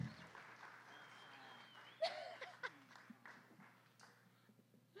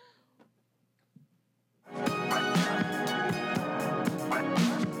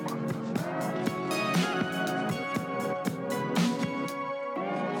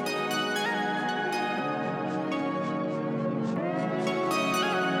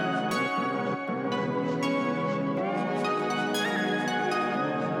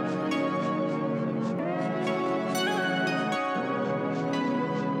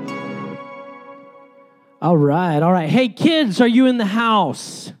All right, all right. Hey, kids, are you in the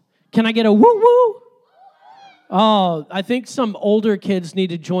house? Can I get a woo-woo? Oh, I think some older kids need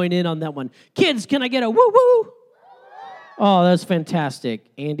to join in on that one. Kids, can I get a woo-woo? Oh, that's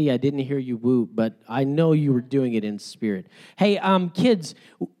fantastic. Andy, I didn't hear you woo, but I know you were doing it in spirit. Hey, kids,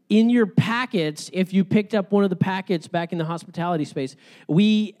 in your packets, if you picked up one of the packets back in the hospitality space,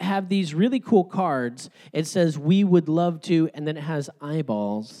 we have these really cool cards. It says, "We would love to," and then it has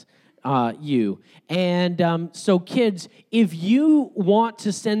eyeballs. You. And so kids, if you want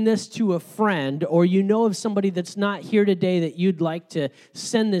to send this to a friend or you know of somebody that's not here today that you'd like to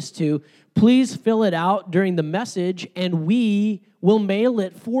send this to, please fill it out during the message and we will mail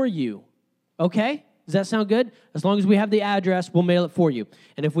it for you. Okay? Does that sound good? As long as we have the address, we'll mail it for you.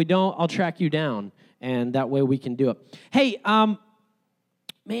 And if we don't, I'll track you down and that way we can do it. Hey,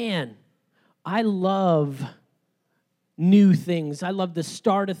 man, I love new things. I love the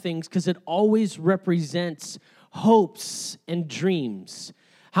start of things because it always represents hopes and dreams.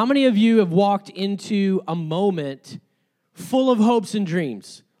 How many of you have walked into a moment full of hopes and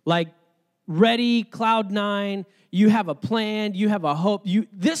dreams? Like ready, cloud nine, you have a plan, you have a hope,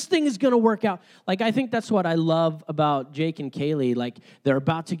 this thing is going to work out. Like, I think that's what I love about Jake and Kaylee. Like, they're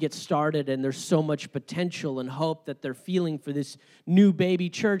about to get started, and there's so much potential and hope that they're feeling for this new baby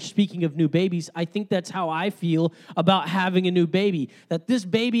church. Speaking of new babies, I think that's how I feel about having a new baby, that this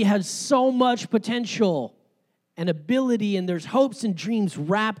baby has so much potential and ability, and there's hopes and dreams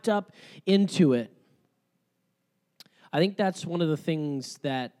wrapped up into it. I think that's one of the things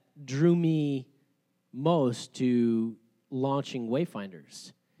that drew me most to launching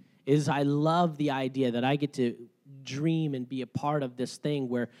Wayfinders is I love the idea that I get to dream and be a part of this thing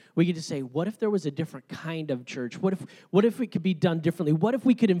where we get to say, what if there was a different kind of church? What if it could be done differently? What if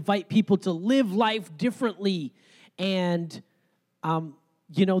we could invite people to live life differently? And,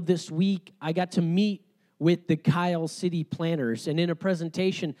 this week I got to meet with the Kyle City planners. And in a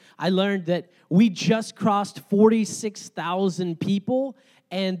presentation, I learned that we just crossed 46,000 people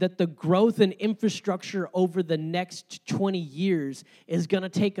and that the growth and infrastructure over the next 20 years is going to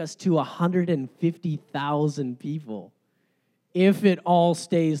take us to 150,000 people if it all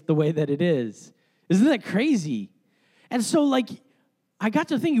stays the way that it is. Isn't that crazy? And so, I got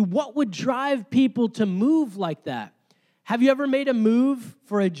to thinking, what would drive people to move like that? Have you ever made a move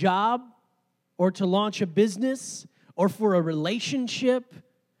for a job or to launch a business or for a relationship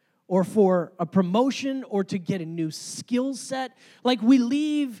or for a promotion, or to get a new skill set? Like, we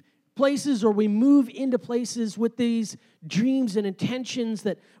leave places or we move into places with these dreams and intentions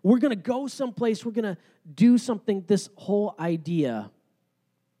that we're going to go someplace, we're going to do something. This whole idea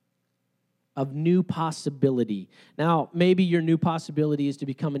of new possibility. Now, maybe your new possibility is to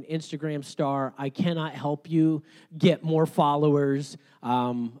become an Instagram star. I cannot help you get more followers.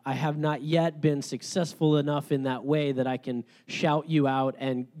 I have not yet been successful enough in that way that I can shout you out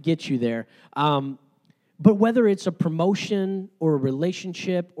and get you there. But whether it's a promotion or a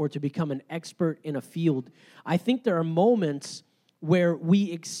relationship or to become an expert in a field, I think there are moments where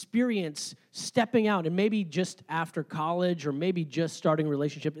we experience stepping out, and maybe just after college or maybe just starting a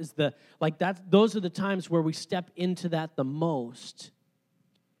relationship those are the times where we step into that the most.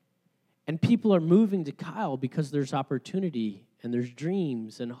 And people are moving to Kyle because there's opportunity and there's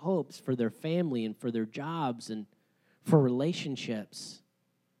dreams and hopes for their family and for their jobs and for relationships.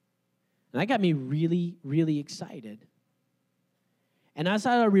 And that got me really, really excited. And as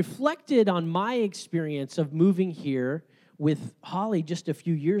I reflected on my experience of moving here with Holly just a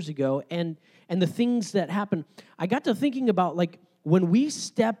few years ago and the things that happen, I got to thinking about, when we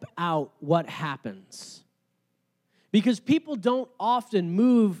step out, what happens? Because people don't often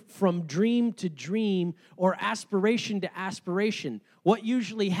move from dream to dream or aspiration to aspiration. What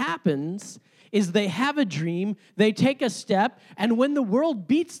usually happens is they have a dream, they take a step, and when the world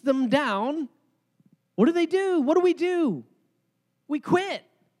beats them down, what do? What do? We quit.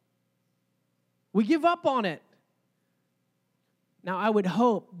 We give up on it. Now, I would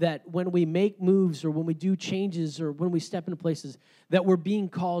hope that when we make moves or when we do changes or when we step into places, that we're being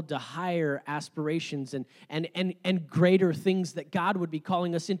called to higher aspirations and greater things, that God would be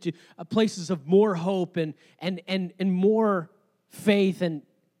calling us into places of more hope and more faith and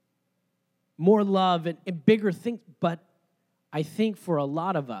more love and bigger things. But I think for a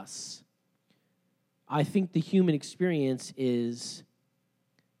lot of us, I think the human experience is,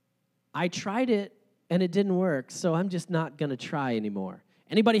 I tried it, and it didn't work, so I'm just not going to try anymore.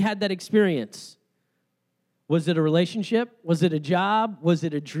 Anybody had that experience? Was it a relationship? Was it a job? Was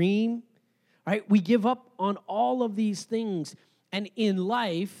it a dream? Right? We give up on all of these things. And in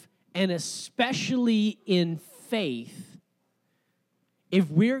life, and especially in faith, if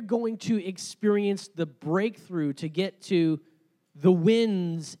we're going to experience the breakthrough to get to the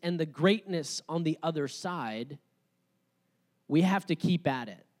wins and the greatness on the other side, we have to keep at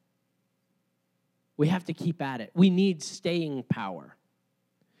it. We have to keep at it. We need staying power.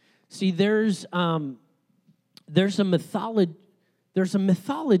 See, there's a mythology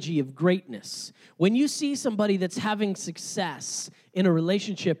of greatness. When you see somebody that's having success in a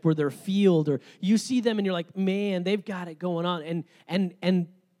relationship or their field, or you see them and you're like, man, they've got it going on, and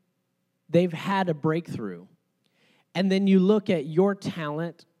they've had a breakthrough. And then you look at your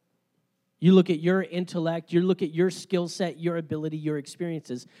talent, you look at your intellect, you look at your skill set, your ability, your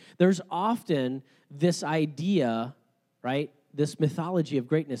experiences. There's often this idea, right, this mythology of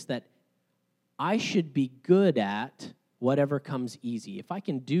greatness that I should be good at whatever comes easy. If I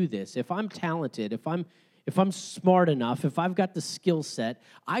can do this, if I'm talented, if I'm smart enough, if I've got the skill set,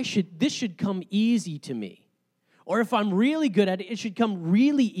 this should come easy to me. Or if I'm really good at it, it should come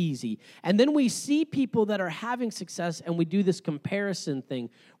really easy. And then we see people that are having success, and we do this comparison thing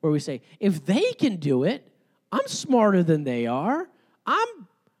where we say, if they can do it, I'm smarter than they are.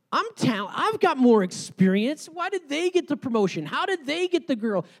 I'm talented. I've got more experience. Why did they get the promotion? How did they get the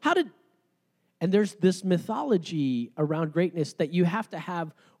girl? And there's this mythology around greatness that you have to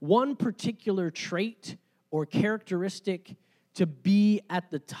have one particular trait or characteristic to be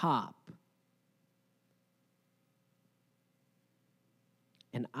at the top.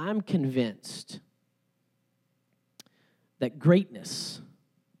 And I'm convinced that greatness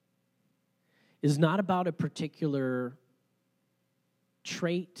is not about a particular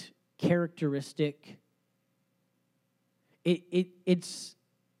trait, characteristic. It's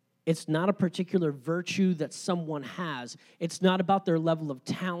not a particular virtue that someone has. It's not about their level of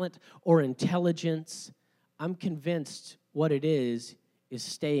talent or intelligence. I'm convinced what it is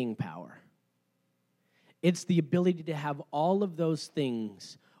staying power. It's the ability to have all of those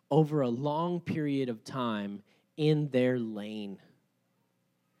things over a long period of time in their lane.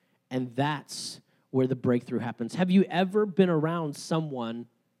 And that's where the breakthrough happens. Have you ever been around someone,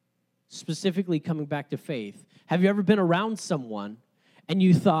 specifically coming back to faith, have you ever been around someone and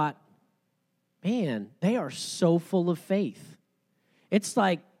you thought, man, they are so full of faith? It's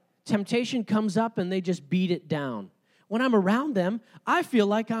like temptation comes up and they just beat it down. When I'm around them, I feel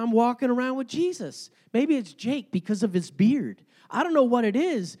like I'm walking around with Jesus. Maybe it's Jake because of his beard. I don't know what it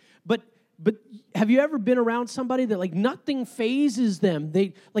is, but have you ever been around somebody that like nothing phases them?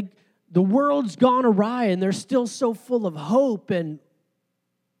 They like the world's gone awry and they're still so full of hope. And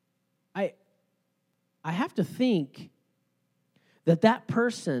I have to think that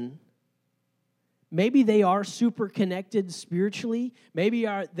person, maybe they are super connected spiritually. Maybe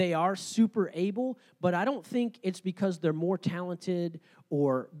they are super able, but I don't think it's because they're more talented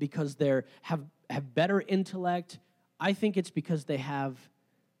or because they have better intellect. I think it's because they have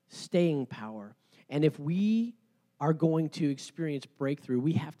staying power. And if we are going to experience breakthrough,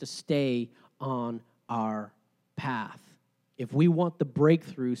 we have to stay on our path. If we want the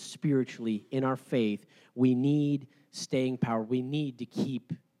breakthrough spiritually in our faith, we need staying power. We need to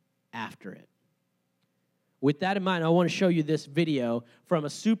keep after it. With that in mind, I want to show you this video from a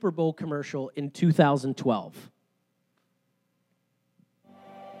Super Bowl commercial in 2012.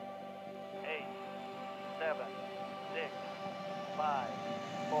 8, 7, 6, 5,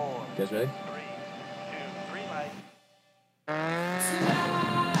 4, You guys ready? 3, 2, green light.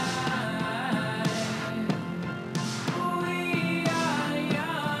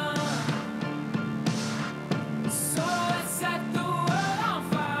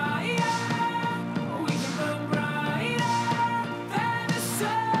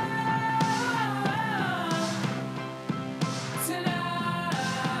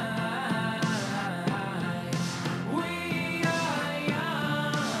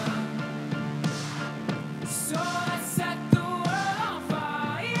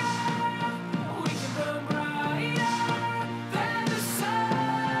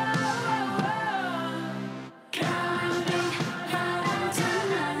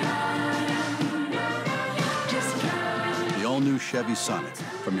 New Chevy Sonic.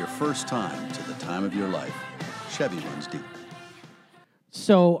 From your first time to the time of your life, Chevy runs deep.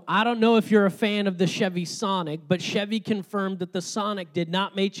 So I don't know if you're a fan of the Chevy Sonic, but Chevy confirmed that the Sonic did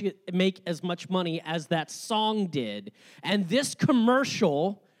not make as much money as that song did. And this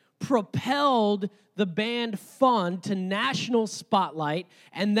commercial propelled the band Fun to national spotlight.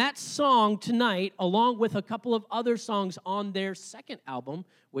 And that song tonight, along with a couple of other songs on their second album,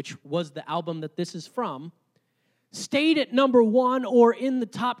 which was the album that this is from, stayed at number 1 or in the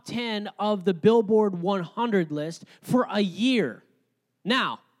top 10 of the Billboard 100 list for a year.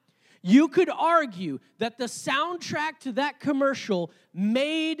 Now, You could argue that the soundtrack to that commercial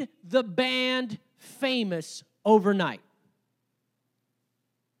made the band famous overnight.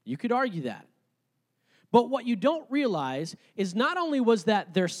 You could argue that. But what you don't realize is not only was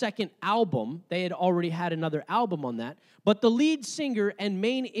that their second album, they had already had another album on that, but the lead singer and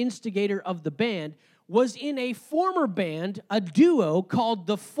main instigator of the band was in a former band, a duo called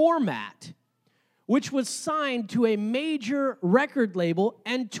The Format, which was signed to a major record label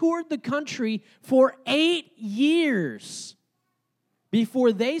and toured the country for 8 years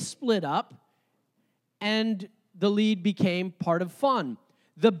before they split up and the lead became part of Fun.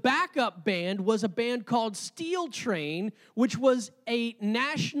 The backup band was a band called Steel Train, which was a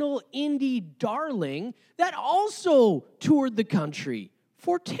national indie darling that also toured the country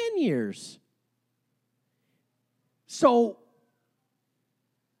for 10 years. So,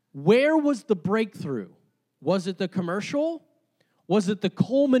 where was the breakthrough? Was it the commercial? Was it the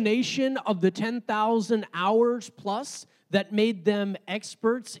culmination of the 10,000 hours plus that made them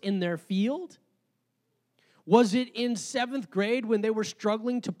experts in their field? Was it in 7th grade when they were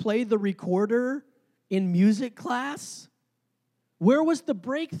struggling to play the recorder in music class? Where was the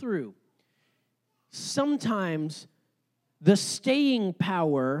breakthrough? Sometimes the staying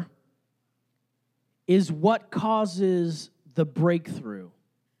power is what causes the breakthrough.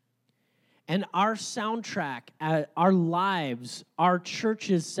 And our soundtrack, our lives, our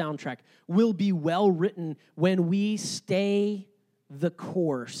church's soundtrack will be well written when we stay the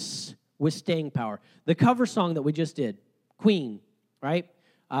course with staying power. The cover song that we just did, Queen, right?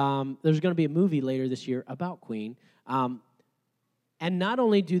 There's going to be a movie later this year about Queen. And not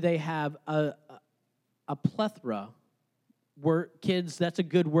only do they have a plethora, kids, that's a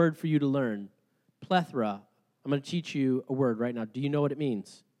good word for you to learn. Plethora. I'm going to teach you a word right now. Do you know what it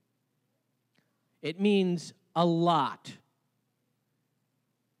means? It means a lot.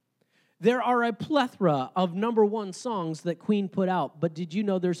 There are a plethora of number one songs that Queen put out, but did you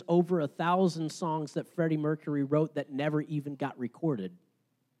know there's over 1,000 songs that Freddie Mercury wrote that never even got recorded?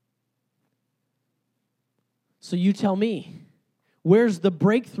 So you tell me, where's the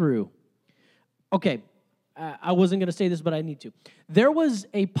breakthrough? Okay, I wasn't going to say this, but I need to. There was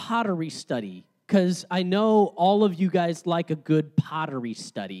a pottery study, because I know all of you guys like a good pottery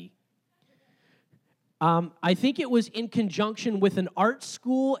study. I think it was in conjunction with an art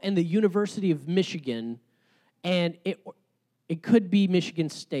school and the University of Michigan, and it could be Michigan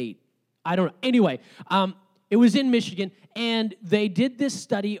State. I don't know. Anyway, it was in Michigan, and they did this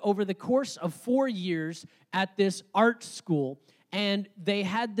study over the course of 4 years at this art school, and they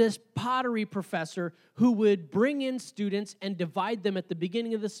had this pottery professor who would bring in students and divide them at the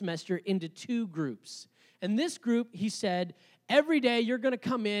beginning of the semester into 2 groups. And this group, he said, every day you're going to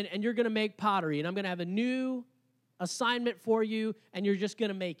come in and you're going to make pottery, and I'm going to have a new assignment for you, and you're just going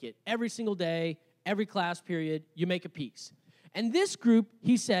to make it. Every single day, every class period, you make a piece. And this group,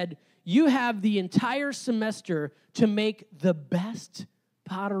 he said, you have the entire semester to make the best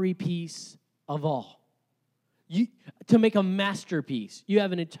pottery piece of all. To make a masterpiece, you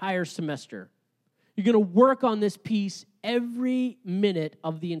have an entire semester. You're going to work on this piece every minute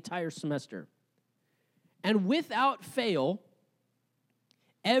of the entire semester. And without fail,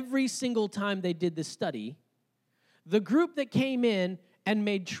 every single time they did this study, the group that came in and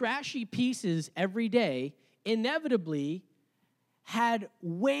made trashy pieces every day inevitably had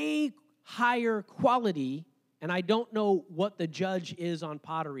way higher quality, and I don't know what the judge is on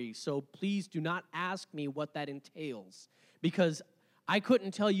pottery, so please do not ask me what that entails, because I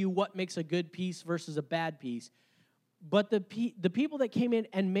couldn't tell you what makes a good piece versus a bad piece. But the people that came in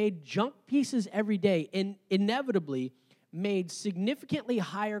and made junk pieces every day inevitably made significantly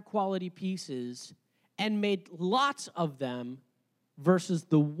higher quality pieces and made lots of them versus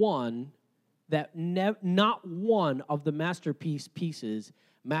the one that not one of the masterpiece pieces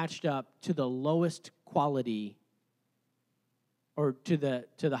matched up to the lowest quality or to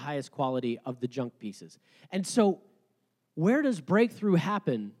the highest quality of the junk pieces. And so where does breakthrough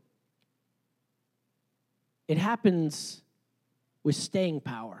happen? It happens with staying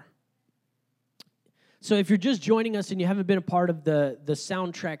power. So if you're just joining us and you haven't been a part of the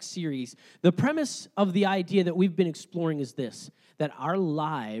soundtrack series, the premise of the idea that we've been exploring is this, that our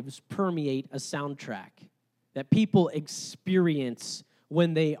lives permeate a soundtrack that people experience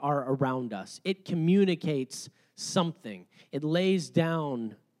when they are around us. It communicates something. It lays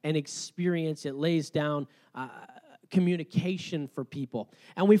down an experience. It lays down communication for people.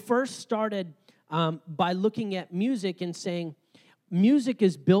 And we first started by looking at music and saying, music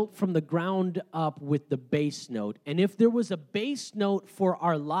is built from the ground up with the bass note. And if there was a bass note for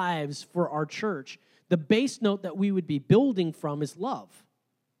our lives, for our church, the bass note that we would be building from is love.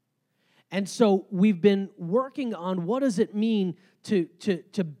 And so we've been working on what does it mean to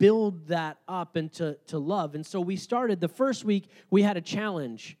build that up and to love. And so we started, the first week, we had a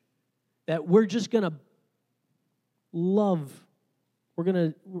challenge that we're just going to love. We're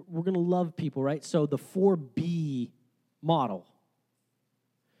going to love people, right? So the 4B model.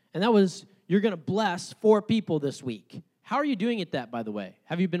 And that was, you're going to bless 4 people this week. How are you doing at that, by the way?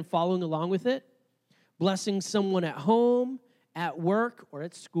 Have you been following along with it? Blessing someone at home, at work, or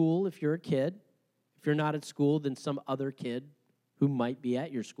at school if you're a kid. If you're not at school, then some other kid who might be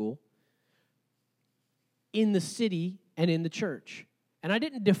at your school. In the city and in the church. And I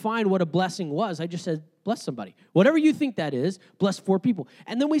didn't define what a blessing was. I just said, bless somebody. Whatever you think that is, bless 4 people.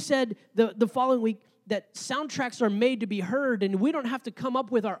 And then we said the following week that soundtracks are made to be heard, and we don't have to come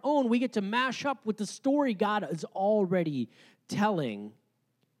up with our own. We get to mash up with the story God is already telling.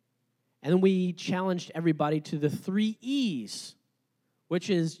 And then we challenged everybody to the 3 E's,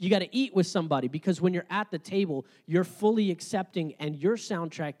 which is you got to eat with somebody, because when you're at the table, you're fully accepting and your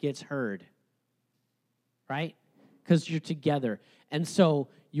soundtrack gets heard, right? Because you're together. And so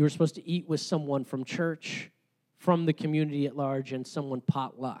you were supposed to eat with someone from church, from the community at large, and someone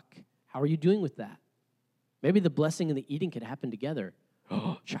potluck. How are you doing with that? Maybe the blessing and the eating could happen together.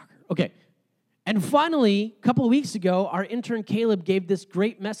 Oh, shocker. Okay. And finally, a couple of weeks ago, our intern Caleb gave this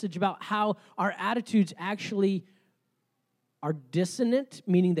great message about how our attitudes actually are dissonant,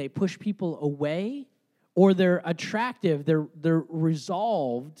 meaning they push people away, or they're attractive, they're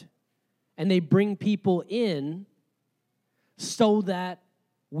resolved, and they bring people in so that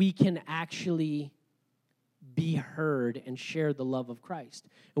we can actually be heard and share the love of Christ.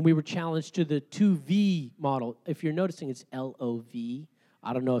 And we were challenged to the 2V model. If you're noticing, it's LOV.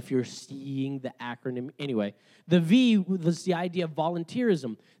 I don't know if you're seeing the acronym. Anyway, the V was the idea of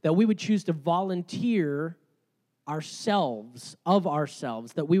volunteerism, that we would choose to volunteer ourselves,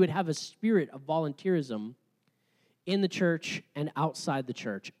 that we would have a spirit of volunteerism in the church and outside the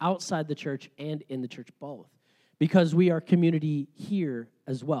church and in the church both, because we are community here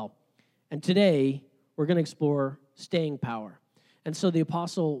as well. And today, we're going to explore staying power. And so the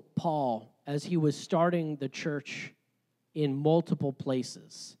Apostle Paul, as he was starting the church in multiple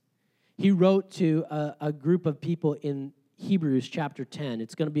places, he wrote to a group of people in Hebrews chapter 10.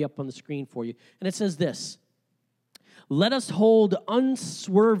 It's going to be up on the screen for you. And it says this: "Let us hold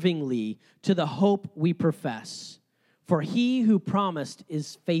unswervingly to the hope we profess, for he who promised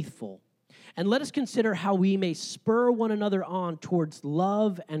is faithful. And let us consider how we may spur one another on towards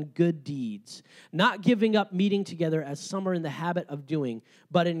love and good deeds, not giving up meeting together as some are in the habit of doing,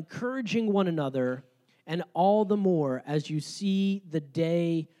 but encouraging one another, and all the more as you see the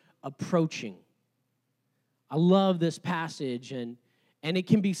day approaching." I love this passage, and it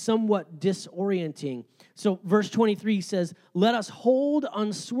can be somewhat disorienting. So verse 23 says, "Let us hold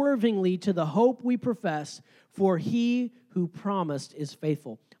unswervingly to the hope we profess, for he who promised is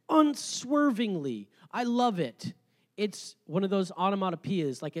faithful." Unswervingly. I love it. It's one of those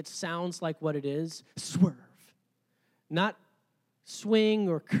onomatopoeias, like it sounds like what it is. Swerve. Not swing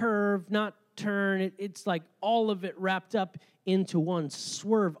or curve, not turn. It's like all of it wrapped up into one.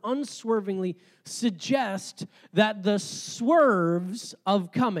 Swerve. Unswervingly suggest that the swerves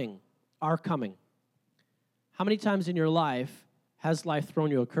of coming are coming. How many times in your life has life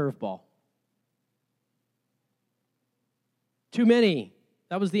thrown you a curveball? Too many.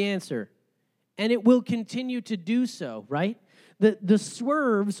 That was the answer. And it will continue to do so, right? The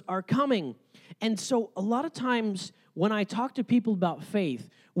swerves are coming. And so a lot of times when I talk to people about faith,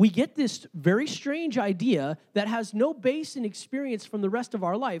 we get this very strange idea that has no base in experience from the rest of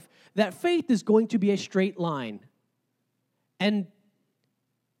our life, that faith is going to be a straight line. And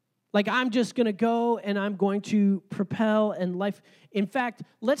like I'm just going to go and I'm going to propel and life. In fact,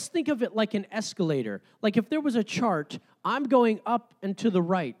 let's think of it like an escalator. Like if there was a chart, I'm going up and to the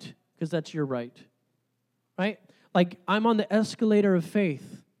right, because that's your right, right? Like I'm on the escalator of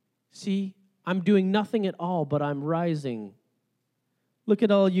faith. See, I'm doing nothing at all, but I'm rising. Look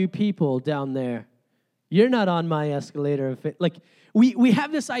at all you people down there. You're not on my escalator of faith. Like we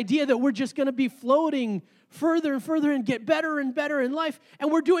have this idea that we're just going to be floating further and further and get better and better in life,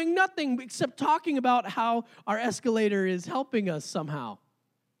 and we're doing nothing except talking about how our escalator is helping us somehow.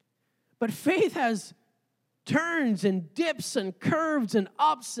 But faith has turns and dips and curves and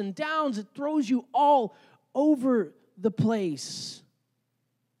ups and downs. It throws you all over the place.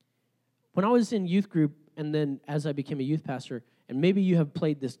 When I was in youth group, and then as I became a youth pastor, and maybe you have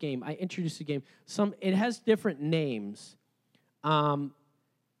played this game, I introduced a game. It has different names.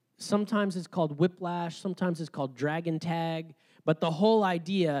 Sometimes it's called Whiplash. Sometimes it's called Dragon Tag. But the whole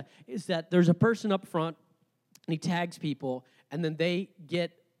idea is that there's a person up front, and he tags people, and then they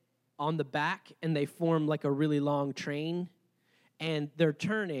get on the back, and they form like a really long train, and they're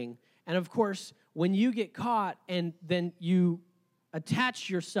turning. And of course, when you get caught and then you attach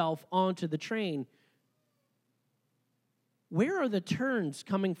yourself onto the train, where are the turns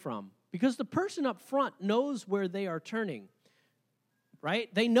coming from? Because the person up front knows where they are turning,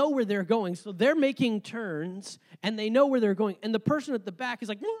 right? They know where they're going, so they're making turns, and they know where they're going. And the person at the back is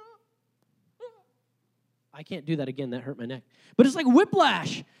like, I can't do that again, that hurt my neck. But it's like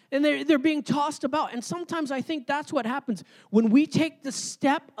whiplash, and they're being tossed about. And sometimes I think that's what happens when we take the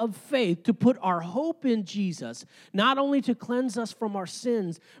step of faith to put our hope in Jesus, not only to cleanse us from our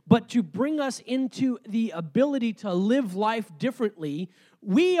sins, but to bring us into the ability to live life differently.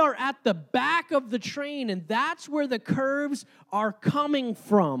 We are at the back of the train, and that's where the curves are coming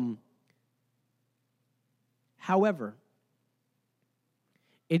from. However,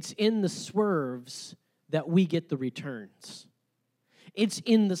 it's in the swerves that we get the returns. It's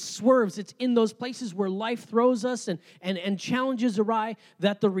in the swerves, it's in those places where life throws us and challenges awry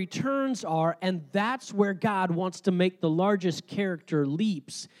that the returns are, and that's where God wants to make the largest character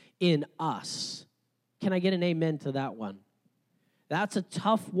leaps in us. Can I get an amen to that one? That's a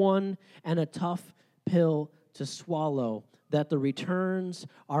tough one and a tough pill to swallow, that the returns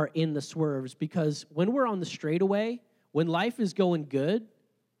are in the swerves, because when we're on the straightaway, when life is going good,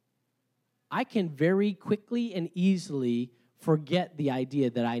 I can very quickly and easily forget the idea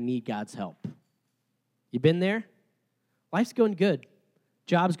that I need God's help. You been there? Life's going good.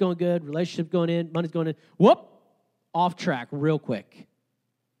 Job's going good. Relationship's going in. Money's going in. Whoop! Off track real quick.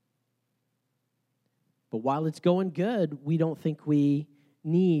 But while it's going good, we don't think we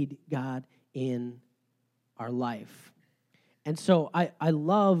need God in our life. And so I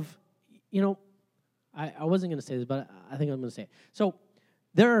love, I wasn't going to say this, but I think I'm going to say it. So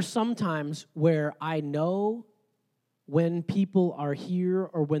there are some times where I know when people are here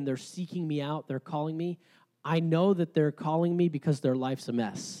or when they're seeking me out, they're calling me, I know that they're calling me because their life's a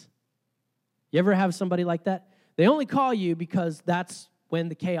mess. You ever have somebody like that? They only call you because that's when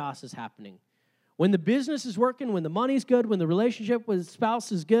the chaos is happening. When the business is working, when the money's good, when the relationship with the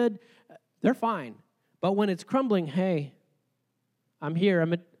spouse is good, they're fine. But when it's crumbling, hey, I'm here,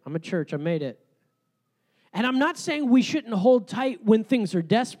 I'm at church, I made it. And I'm not saying we shouldn't hold tight when things are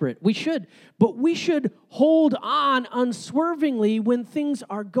desperate. We should. But we should hold on unswervingly when things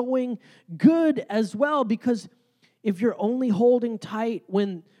are going good as well. Because if you're only holding tight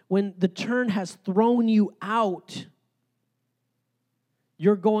when the turn has thrown you out,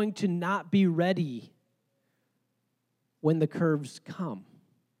 you're going to not be ready when the curves come.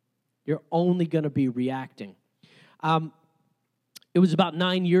 You're only going to be reacting. It was about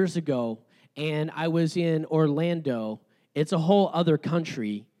 9 years ago, and I was in Orlando. It's a whole other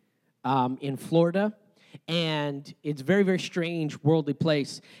country in Florida, and it's a very, very strange, worldly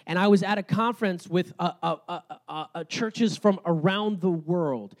place. And I was at a conference with churches from around the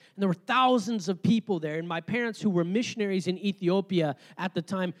world, and there were thousands of people there. And my parents, who were missionaries in Ethiopia at the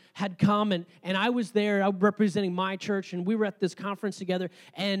time, had come, and I was there. I was representing my church, and we were at this conference together.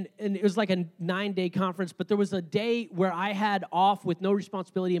 And it was like a 9-day conference, but there was a day where I had off with no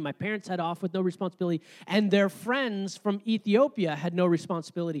responsibility, and my parents had off with no responsibility, and their friends from Ethiopia had no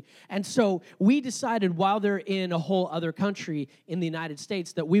responsibility. And so we decided, while they're in a whole other country in the United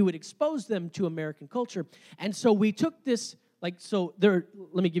States, that we would expose them to American culture. And so we took this, let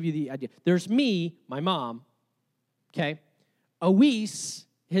me give you the idea. There's me, my mom, okay? Awais,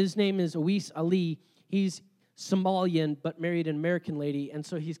 his name is Awais Ali. He's Somalian, but married an American lady, and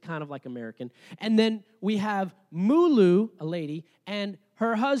so he's kind of like American. And then we have Mulu, a lady, and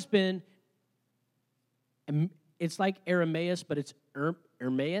her husband. It's like Aramaeus, but it's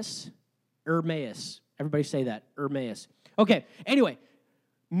Ermaeus. Everybody say that, Ermaeus. Okay, anyway,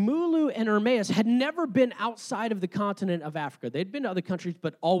 Mulu and Ermaeus had never been outside of the continent of Africa. They'd been to other countries,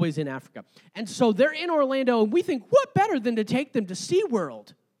 but always in Africa. And so they're in Orlando, and we think, what better than to take them to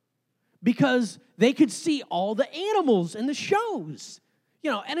SeaWorld? Because they could see all the animals and the shows.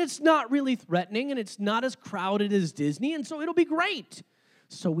 And it's not really threatening, and it's not as crowded as Disney, and so it'll be great.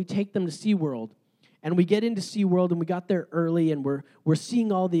 So we take them to SeaWorld, and we get into SeaWorld, and we got there early, and we're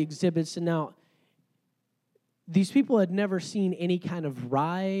seeing all the exhibits, and now these people had never seen any kind of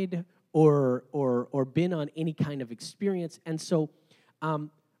ride or been on any kind of experience. And so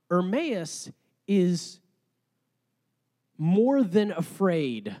Ermaeus is more than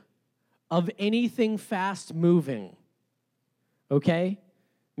afraid of anything fast-moving, okay?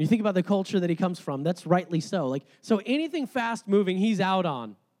 When you think about the culture that he comes from, that's rightly so. So anything fast-moving, he's out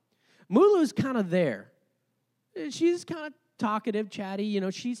on. Mulu's kind of there. She's kind of talkative, chatty,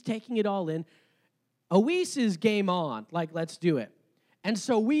 she's taking it all in. Awais is game on, let's do it. And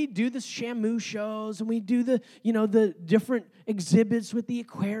so we do the Shamu shows, and we do the different exhibits with the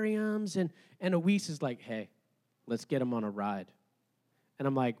aquariums, and Awis is like, hey, let's get him on a ride. And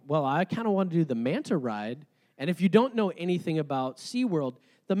I'm like, well, I kind of want to do the manta ride. And if you don't know anything about SeaWorld,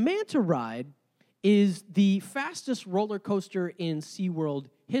 the manta ride is the fastest roller coaster in SeaWorld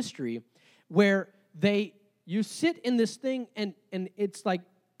history, where you sit in this thing, and it's like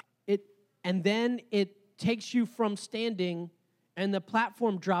and then it takes you from standing, and the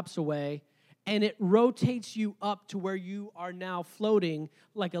platform drops away, and it rotates you up to where you are now floating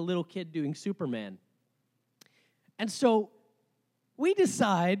like a little kid doing Superman. And so we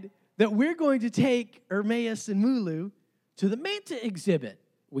decide that we're going to take Ermaeus and Mulu to the manta exhibit.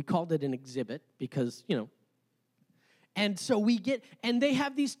 We called it an exhibit because, and so and they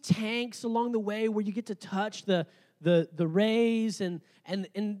have these tanks along the way where you get to touch the rays, and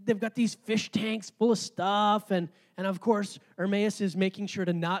they've got these fish tanks full of stuff, and of course, Ermaeus is making sure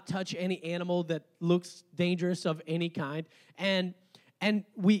to not touch any animal that looks dangerous of any kind, and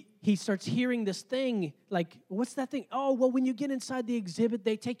he starts hearing this thing, like, what's that thing? Oh, well, when you get inside the exhibit,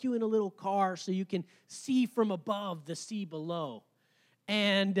 they take you in a little car so you can see from above the sea below.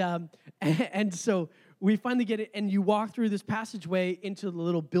 And so we finally get it, and you walk through this passageway into the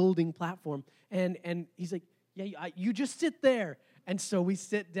little building platform, and he's like, yeah, you just sit there. And so we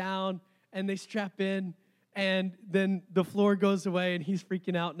sit down, and they strap in, and then the floor goes away, and he's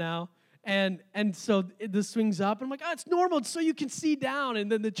freaking out now. And so the swing's up, and I'm like, oh, it's normal, it's so you can see down.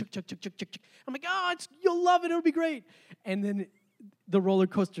 And then the chuk. I'm like, oh, you'll love it, it'll be great. And then the roller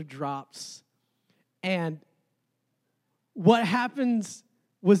coaster drops, and what happens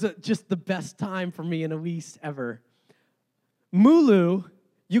was just the best time for me and Awis ever. Mulu,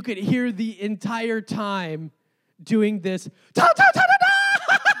 you could hear the entire time doing this,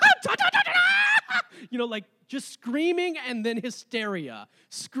 like just screaming and then hysteria.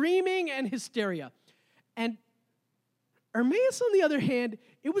 Screaming and hysteria. And Ermaeus, on the other hand,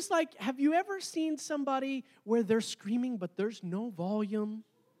 it was like, have you ever seen somebody where they're screaming but there's no volume?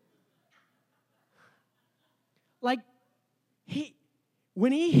 Like,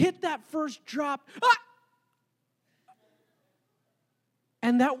 when he hit that first drop,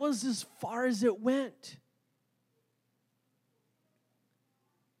 and that was as far as it went.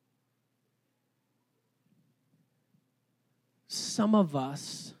 Some of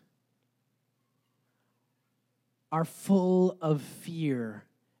us are full of fear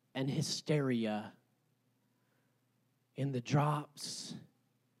and hysteria in the drops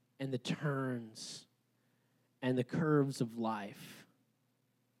and the turns and the curves of life.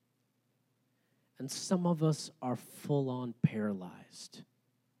 And some of us are full-on paralyzed.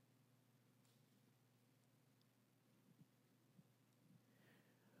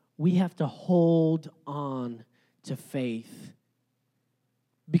 We have to hold on to faith,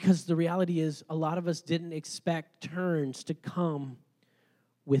 because the reality is a lot of us didn't expect turns to come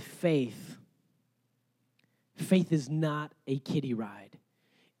with faith. Faith is not a kiddie ride.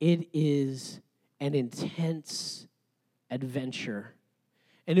 It is an intense adventure.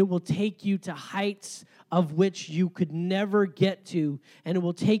 And it will take you to heights of which you could never get to. And it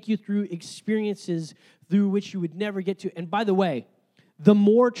will take you through experiences through which you would never get to. And by the way, the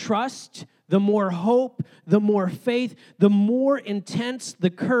more trust, the more hope, the more faith, the more intense the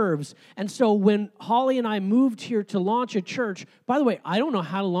curves. And so when Holly and I moved here to launch a church, by the way, I don't know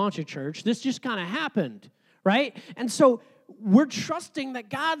how to launch a church. This just kind of happened, right? And so we're trusting that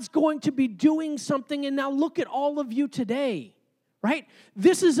God's going to be doing something. And now look at all of you today, right?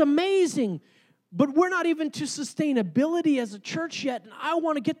 This is amazing. But we're not even to sustainability as a church yet, and I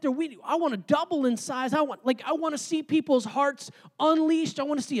want to get there. I want to double in size. I want to see people's hearts unleashed. I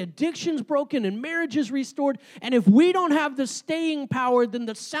want to see addictions broken and marriages restored. And if we don't have the staying power, then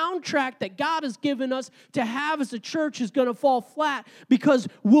the soundtrack that God has given us to have as a church is going to fall flat, because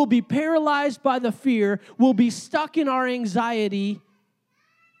we'll be paralyzed by the fear. We'll be stuck in our anxiety.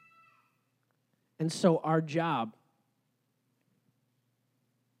 And so our job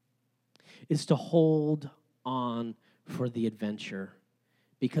is to hold on for the adventure,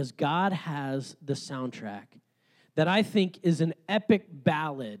 because God has the soundtrack that I think is an epic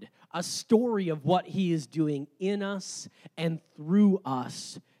ballad, a story of what He is doing in us and through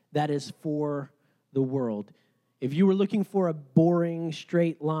us that is for the world. If you were looking for a boring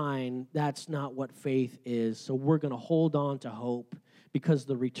straight line, that's not what faith is. So we're going to hold on to hope, because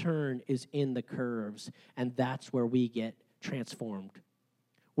the return is in the curves, and that's where we get transformed.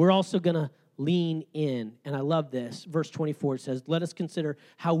 We're also going to lean in. And I love this. Verse 24 says, let us consider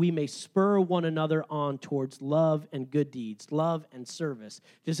how we may spur one another on towards love and good deeds, love and service.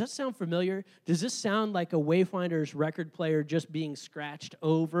 Does that sound familiar? Does this sound like a Wayfinder's record player just being scratched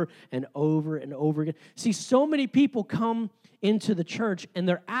over and over and over again? See, so many people come into the church and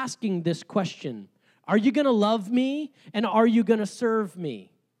they're asking this question. Are you going to love me and are you going to serve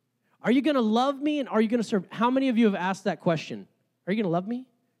me? Are you going to love me and are you going to serve? How many of you have asked that question? Are you going to love me?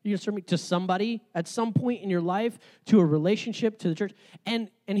 Are you going to serve me? To somebody at some point in your life, to a relationship, to the church? And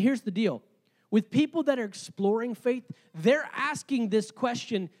here's the deal. With people that are exploring faith, they're asking this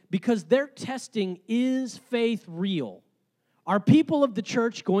question because they're testing, is faith real? Are people of the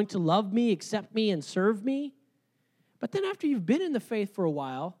church going to love me, accept me, and serve me? But then after you've been in the faith for a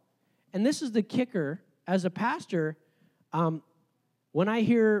while, and this is the kicker, as a pastor, when I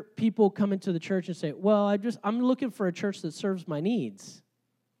hear people come into the church and say, well, I'm looking for a church that serves my needs,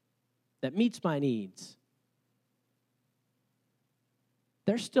 that meets my needs,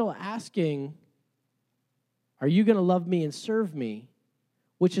 they're still asking, are you going to love me and serve me?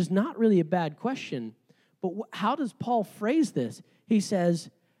 Which is not really a bad question, but how does Paul phrase this? He says,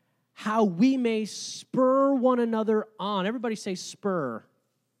 how we may spur one another on. Everybody say spur.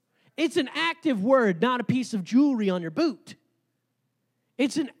 It's an active word, not a piece of jewelry on your boot.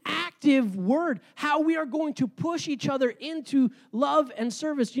 It's an active word, how we are going to push each other into love and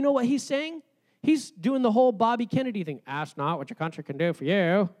service. You know what he's saying? He's doing the whole Bobby Kennedy thing. Ask not what your country can do for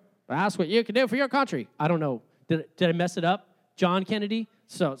you, but ask what you can do for your country. I don't know. Did I mess it up? John Kennedy?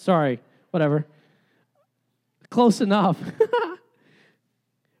 So, sorry, whatever. Close enough.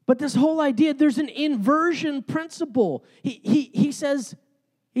 But this whole idea, there's an inversion principle. He says,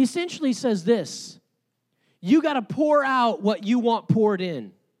 he essentially says this. You got to pour out what you want poured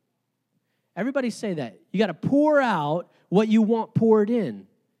in. Everybody say that. You got to pour out what you want poured in.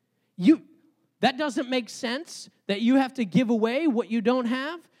 That doesn't make sense that you have to give away what you don't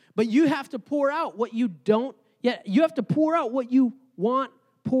have, but you have to pour out what you don't yet. You have to pour out what you want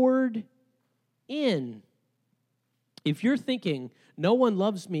poured in. If you're thinking, no one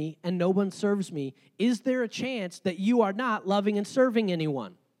loves me and no one serves me, is there a chance that you are not loving and serving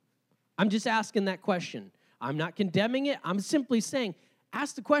anyone? I'm just asking that question. I'm not condemning it. I'm simply saying,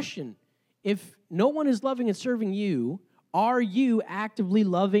 ask the question. If no one is loving and serving you, are you actively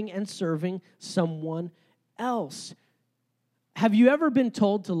loving and serving someone else? Have you ever been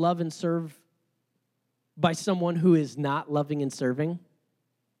told to love and serve by someone who is not loving and serving?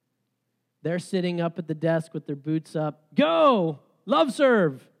 They're sitting up at the desk with their boots up. Go! Love,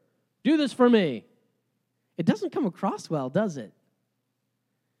 serve! Do this for me. It doesn't come across well, does it?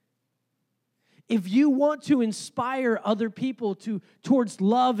 If you want to inspire other people towards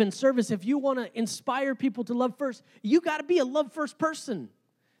love and service, if you want to inspire people to love first, you got to be a love first person.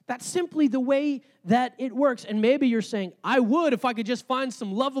 That's simply the way that it works. And maybe you're saying, I would if I could just find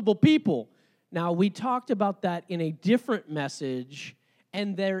some lovable people. Now, we talked about that in a different message,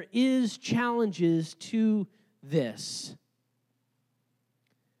 and there is challenges to this.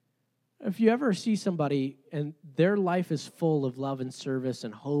 If you ever see somebody and their life is full of love and service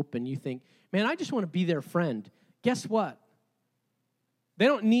and hope, and you think, man, I just want to be their friend. Guess what? They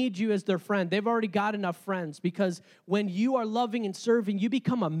don't need you as their friend. They've already got enough friends, because when you are loving and serving, you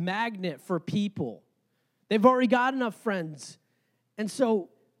become a magnet for people. They've already got enough friends. And so,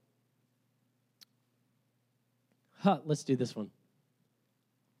 let's do this one.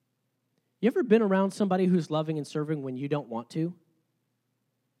 You ever been around somebody who's loving and serving when you don't want to?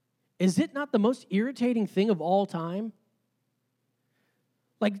 Is it not the most irritating thing of all time?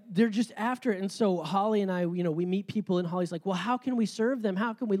 Like, they're just after it. And so Holly and I, we meet people, and Holly's like, well, how can we serve them?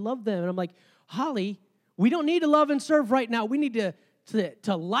 How can we love them? And I'm like, Holly, we don't need to love and serve right now. We need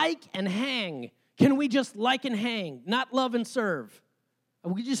to like and hang. Can we just like and hang, not love and serve?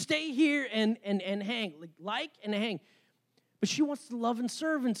 We just stay here and hang, like and hang. But she wants to love and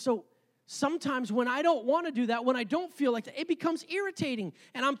serve. And so sometimes when I don't want to do that, when I don't feel like that, it becomes irritating.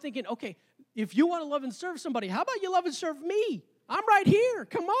 And I'm thinking, okay, if you want to love and serve somebody, how about you love and serve me? I'm right here.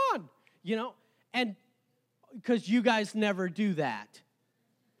 Come on. And because you guys never do that.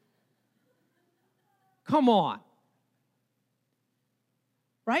 Come on.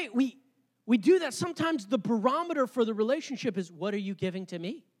 Right? We do that. Sometimes the barometer for the relationship is, what are you giving to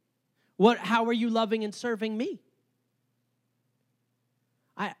me? How are you loving and serving me?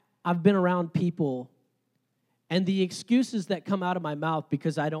 I've been around people, and the excuses that come out of my mouth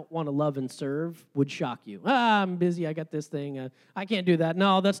because I don't want to love and serve would shock you. I'm busy. I got this thing. I can't do that.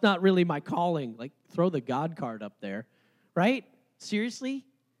 No, that's not really my calling. Like, throw the God card up there, right? Seriously?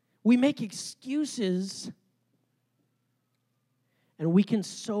 We make excuses. And we can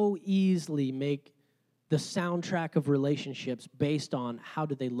so easily make the soundtrack of relationships based on how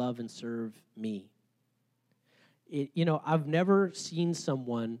do they love and serve me. I've never seen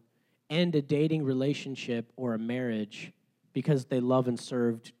someone end a dating relationship or a marriage because they love and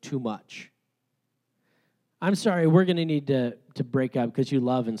served too much. I'm sorry, we're going to need to break up because you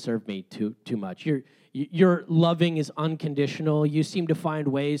love and serve me too much. Your loving is unconditional. You seem to find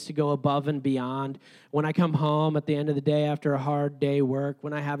ways to go above and beyond. When I come home at the end of the day after a hard day work,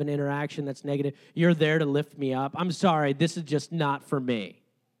 when I have an interaction that's negative, you're there to lift me up. I'm sorry, this is just not for me.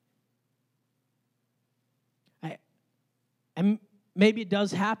 And maybe it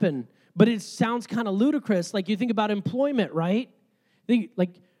does happen, but it sounds kind of ludicrous. Like you think about employment, right?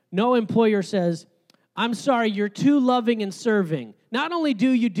 Like no employer says, I'm sorry, you're too loving and serving. Not only do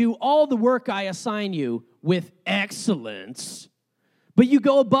you do all the work I assign you with excellence, but you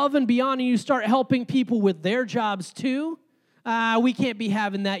go above and beyond and you start helping people with their jobs too. We can't be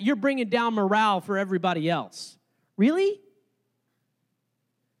having that. You're bringing down morale for everybody else. Really?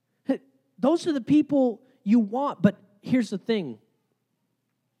 Those are the people you want. But here's the thing.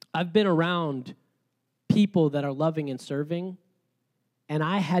 I've been around people that are loving and serving, and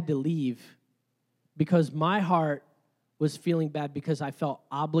I had to leave because my heart was feeling bad because I felt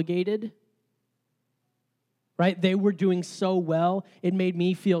obligated, right? They were doing so well. It made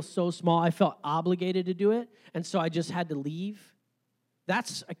me feel so small. I felt obligated to do it, and so I just had to leave.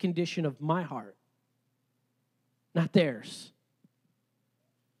 That's a condition of my heart, not theirs.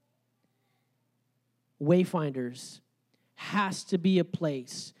 Wayfinders has to be a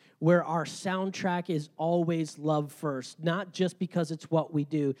place where our soundtrack is always love first, not just because it's what we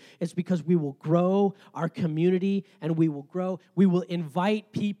do. It's because we will grow our community and we will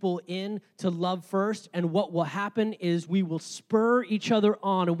invite people in to love first, and what will happen is we will spur each other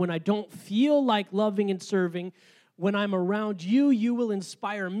on, and when I don't feel like loving and serving, when I'm around you, you will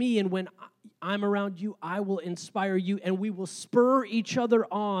inspire me, and when I'm around you, I will inspire you, and we will spur each other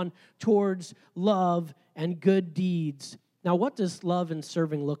on towards love and good deeds. Now, what does love and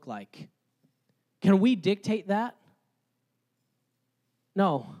serving look like? Can we dictate that?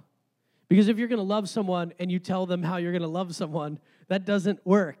 No. Because if you're going to love someone and you tell them how you're going to love someone, that doesn't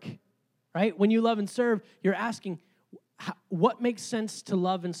work, right? When you love and serve, you're asking, what makes sense to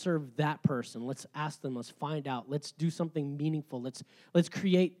love and serve that person? Let's ask them. Let's find out. Let's do something meaningful. Let's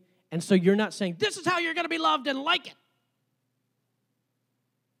create. And so you're not saying, this is how you're going to be loved and like it.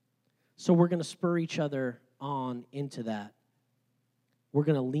 So we're going to spur each other on into that. We're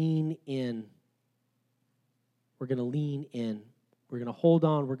going to lean in. We're going to lean in. We're going to hold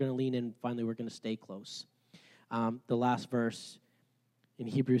on. We're going to lean in. Finally, we're going to stay close. The last verse in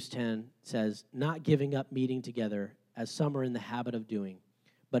Hebrews 10 says, not giving up meeting together as some are in the habit of doing,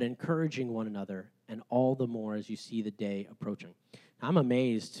 but encouraging one another, and all the more as you see the day approaching. I'm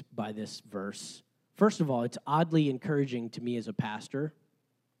amazed by this verse. First of all, it's oddly encouraging to me as a pastor,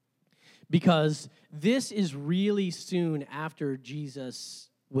 because this is really soon after Jesus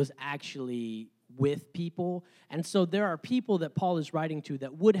was actually with people. And so there are people that Paul is writing to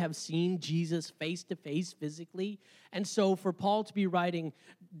that would have seen Jesus face to face physically. And so for Paul to be writing,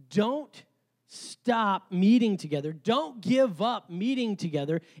 don't stop meeting together, don't give up meeting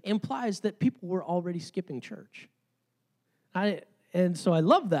together, implies that people were already skipping church. And so I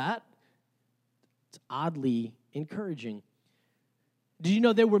love that. It's oddly encouraging. Did you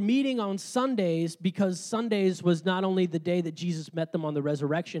know they were meeting on Sundays because Sundays was not only the day that Jesus met them on the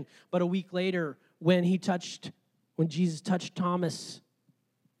resurrection, but a week later when Jesus touched Thomas,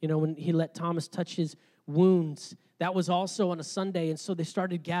 when he let Thomas touch his wounds, that was also on a Sunday. And so they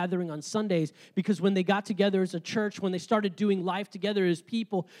started gathering on Sundays because when they got together as a church, when they started doing life together as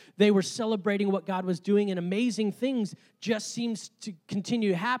people, they were celebrating what God was doing, and amazing things just seems to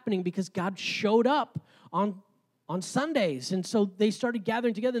continue happening because God showed up on Sundays. And so they started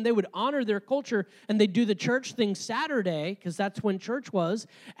gathering together, and they would honor their culture, and they'd do the church thing Saturday, because that's when church was,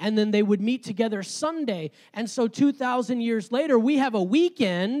 and then they would meet together Sunday. And so 2,000 years later, we have a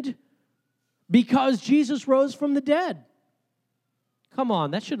weekend because Jesus rose from the dead. Come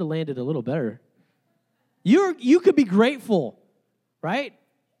on, that should have landed a little better. You could be grateful, right?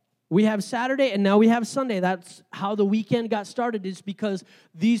 We have Saturday, and now we have Sunday. That's how the weekend got started, is because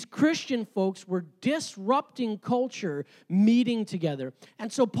these Christian folks were disrupting culture, meeting together. And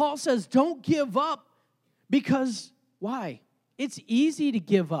so Paul says, don't give up, because why? It's easy to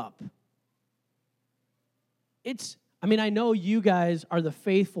give up. I know you guys are the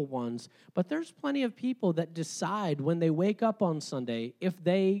faithful ones, but there's plenty of people that decide when they wake up on Sunday if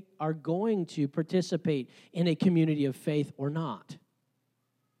they are going to participate in a community of faith or not.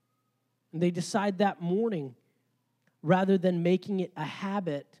 And they decide that morning. rather than making it a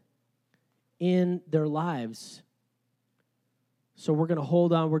habit in their lives. So we're going to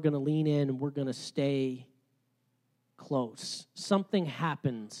hold on, we're going to lean in, and we're going to stay close. Something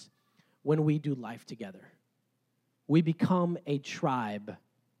happens when we do life together. We become a tribe.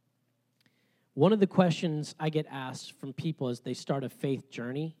 One of the questions I get asked from people as they start a faith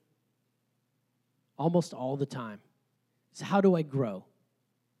journey, almost all the time, is how do I grow?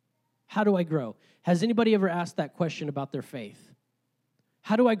 How do I grow? Has anybody ever asked that question about their faith?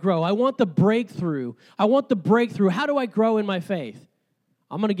 How do I grow? I want the breakthrough. I want the breakthrough. How do I grow in my faith?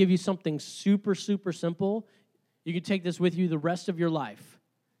 I'm going to give you something super, super simple. You can take this with you the rest of your life.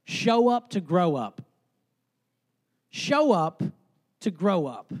 Show up to grow up. Show up to grow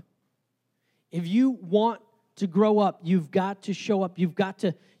up. If you want to grow up, you've got to show up. You've got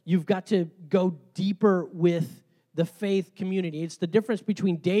to go deeper with the faith community. It's the difference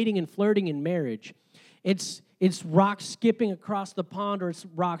between dating and flirting and marriage. It's rocks skipping across the pond, or it's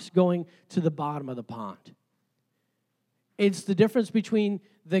rocks going to the bottom of the pond. It's the difference between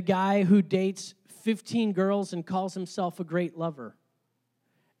the guy who dates 15 girls and calls himself a great lover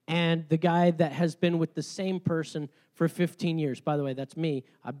and the guy that has been with the same person for 15 years. By the way, that's me.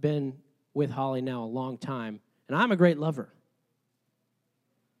 I've been with Holly now a long time, and I'm a great lover.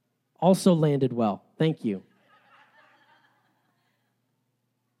 Also landed well. Thank you.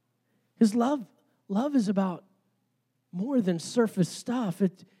 Because love is about more than surface stuff.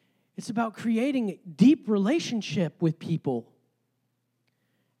 It's about creating a deep relationship with people.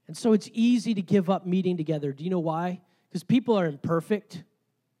 And so it's easy to give up meeting together. Do you know why? Because people are imperfect,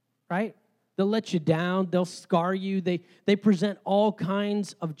 right? They'll let you down. They'll scar you. They present all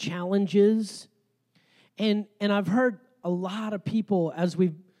kinds of challenges. And I've heard a lot of people, as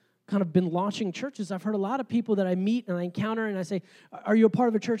we've kind of been launching churches, I've heard a lot of people that I meet and I encounter and I say, are you a part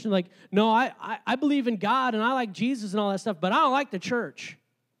of a church? And they're like, no, I believe in God and I like Jesus and all that stuff, but I don't like the church.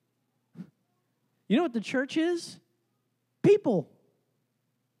 You know what the church is? People.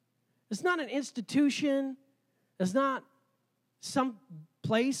 It's not an institution. It's not some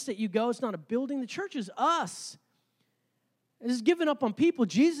place that you go. It's not a building. The church is us. It's giving up on people.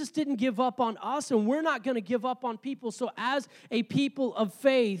 Jesus didn't give up on us, and we're not going to give up on people. So as a people of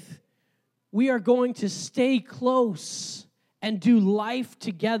faith, we are going to stay close and do life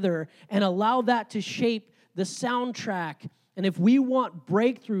together and allow that to shape the soundtrack. And if we want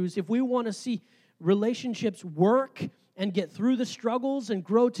breakthroughs, if we want to see relationships work and get through the struggles and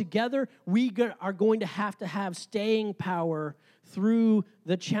grow together, we are going to have staying power through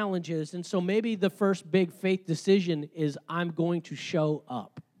the challenges. And so maybe the first big faith decision is I'm going to show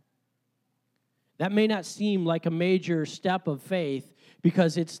up. That may not seem like a major step of faith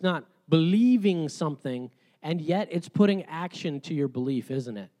because it's not believing something, and yet it's putting action to your belief,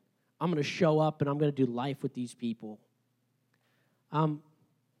 isn't it? I'm going to show up and I'm going to do life with these people.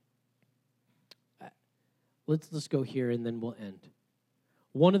 Let's go here and then we'll end.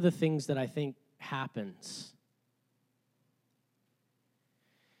 One of the things that I think happens,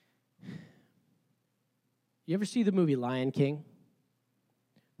 you ever see the movie Lion King?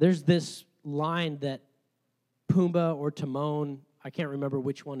 There's this line that Pumbaa or Timon, I can't remember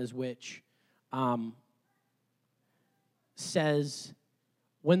which one is which, says,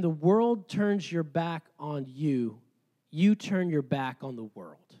 when the world turns your back on you, you turn your back on the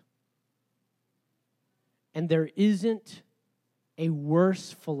world. And there isn't a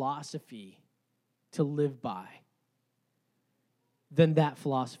worse philosophy to live by than that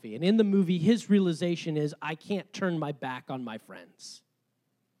philosophy. And in the movie, his realization is, I can't turn my back on my friends.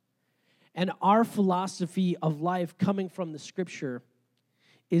 And our philosophy of life coming from the Scripture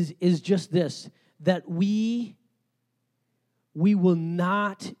is just this, that we will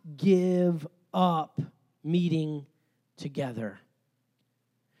not give up meeting together.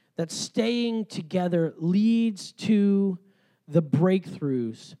 That staying together leads to the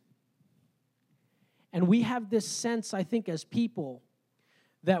breakthroughs. And we have this sense, I think, as people,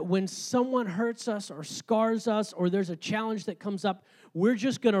 that when someone hurts us or scars us or there's a challenge that comes up, we're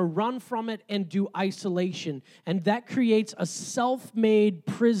just going to run from it and do isolation. And that creates a self-made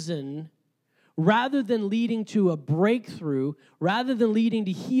prison rather than leading to a breakthrough, rather than leading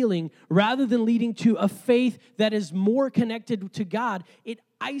to healing, rather than leading to a faith that is more connected to God. It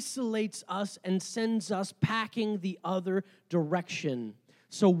isolates us and sends us packing the other direction.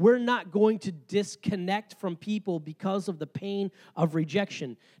 So we're not going to disconnect from people because of the pain of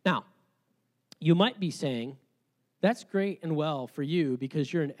rejection. Now, you might be saying, that's great and well for you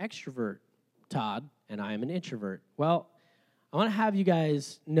because you're an extrovert, Todd, and I am an introvert. Well, I want to have you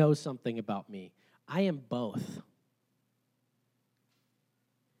guys know something about me. I am both.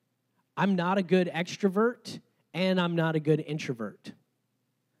 I'm not a good extrovert, and I'm not a good introvert.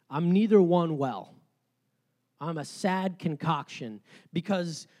 I'm neither one well. I'm a sad concoction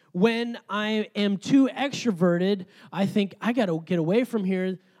because when I am too extroverted, I think I got to get away from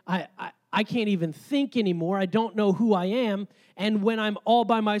here. I can't even think anymore. I don't know who I am. And when I'm all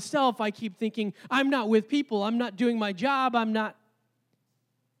by myself, I keep thinking, I'm not with people. I'm not doing my job. I'm not.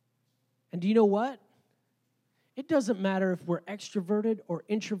 And do you know what? It doesn't matter if we're extroverted or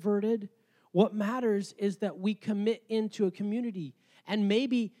introverted. What matters is that we commit into a community. And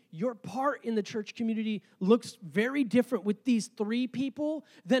maybe your part in the church community looks very different with these 3 people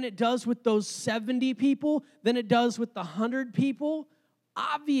than it does with those 70 people, than it does with the 100 people.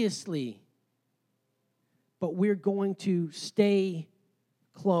 Obviously. But we're going to stay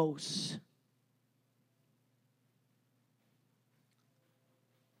close.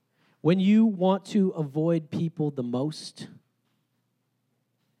 When you want to avoid people the most,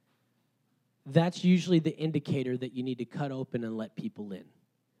 that's usually the indicator that you need to cut open and let people in.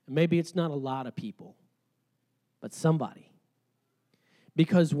 And maybe it's not a lot of people, but somebody.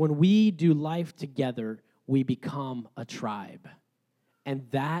 Because when we do life together, we become a tribe. And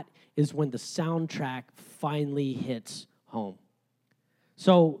that is when the soundtrack finally hits home.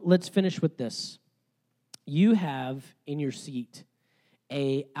 So let's finish with this. You have in your seat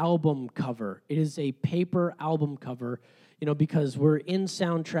an album cover. It is a paper album cover, because we're in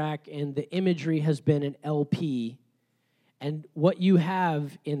soundtrack and the imagery has been an LP. And what you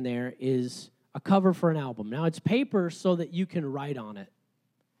have in there is a cover for an album. Now, it's paper so that you can write on it.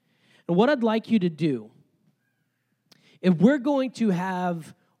 And what I'd like you to do, if we're going to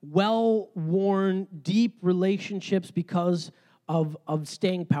have well-worn, deep relationships because of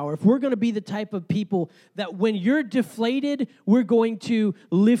staying power, if we're going to be the type of people that when you're deflated, we're going to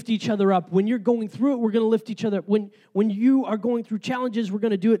lift each other up. When you're going through it, we're going to lift each other up. When you are going through challenges, we're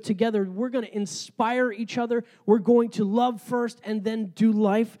going to do it together. We're going to inspire each other. We're going to love first and then do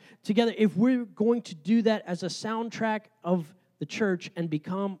life together. If we're going to do that as a soundtrack of the church and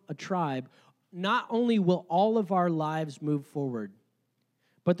become a tribe, not only will all of our lives move forward,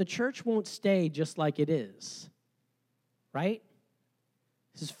 but the church won't stay just like it is, right?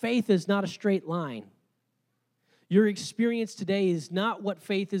 Because faith is not a straight line. Your experience today is not what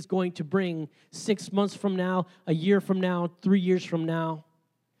faith is going to bring 6 months from now, a year from now, 3 years from now.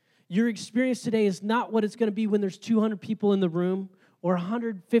 Your experience today is not what it's going to be when there's 200 people in the room or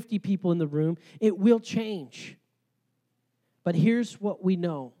 150 people in the room. It will change. But here's what we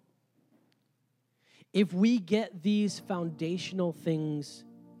know. If we get these foundational things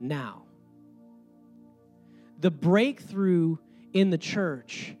now, the breakthrough in the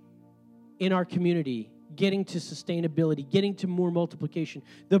church, in our community, getting to sustainability, getting to more multiplication,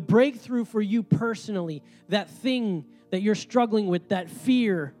 the breakthrough for you personally, that thing that you're struggling with, that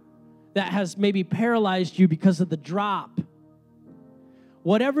fear that has maybe paralyzed you because of the drop,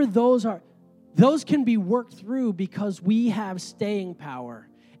 whatever those are, those can be worked through because we have staying power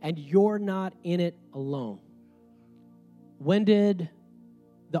and you're not in it alone. When did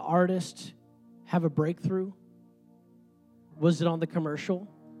the artist have a breakthrough? Was it on the commercial?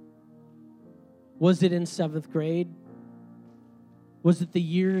 Was it in 7th grade? Was it the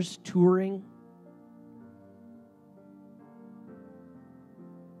years touring?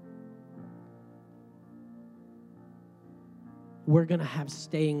 We're going to have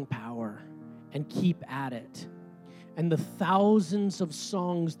staying power and keep at it. And the thousands of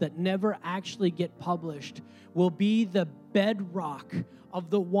songs that never actually get published will be the bedrock of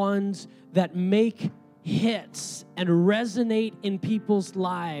the ones that make hits and resonate in people's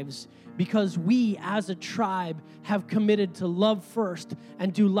lives because we as a tribe have committed to love first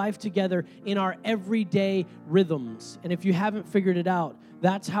and do life together in our everyday rhythms. And if you haven't figured it out,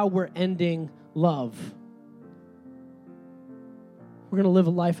 that's how we're ending love. We're going to live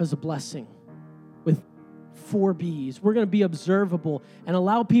a life as a blessing with 4 B's. We're going to be observable and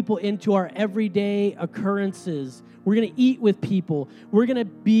allow people into our everyday occurrences. We're going to eat with people. We're going to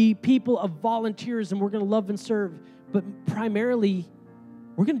be people of volunteers, and we're going to love and serve. But primarily,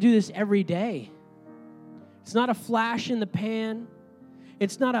 we're going to do this every day. It's not a flash in the pan.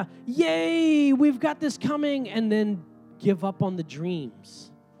 It's not a, yay, we've got this coming, and then give up on the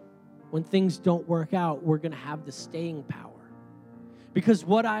dreams. When things don't work out, we're going to have the staying power. Because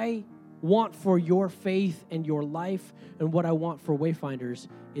what I want for your faith and your life and what I want for Wayfinders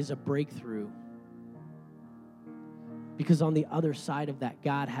is a breakthrough. Because on the other side of that,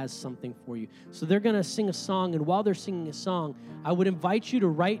 God has something for you. So they're going to sing a song, and while they're singing a song, I would invite you to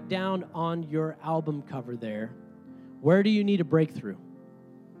write down on your album cover there, where do you need a breakthrough?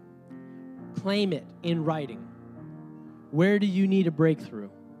 Claim it in writing. Where do you need a breakthrough?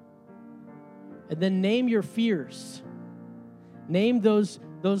 And then name your fears. Name those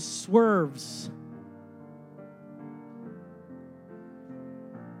swerves.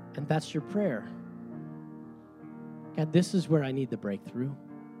 And that's your prayer. God, this is where I need the breakthrough.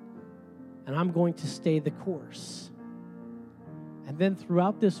 And I'm going to stay the course. And then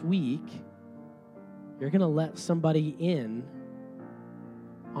throughout this week, you're going to let somebody in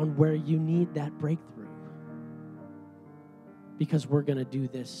on where you need that breakthrough. Because we're going to do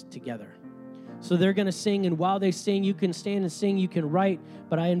this together. So they're going to sing, and while they sing, you can stand and sing, you can write,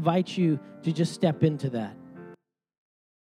 but I invite you to just step into that.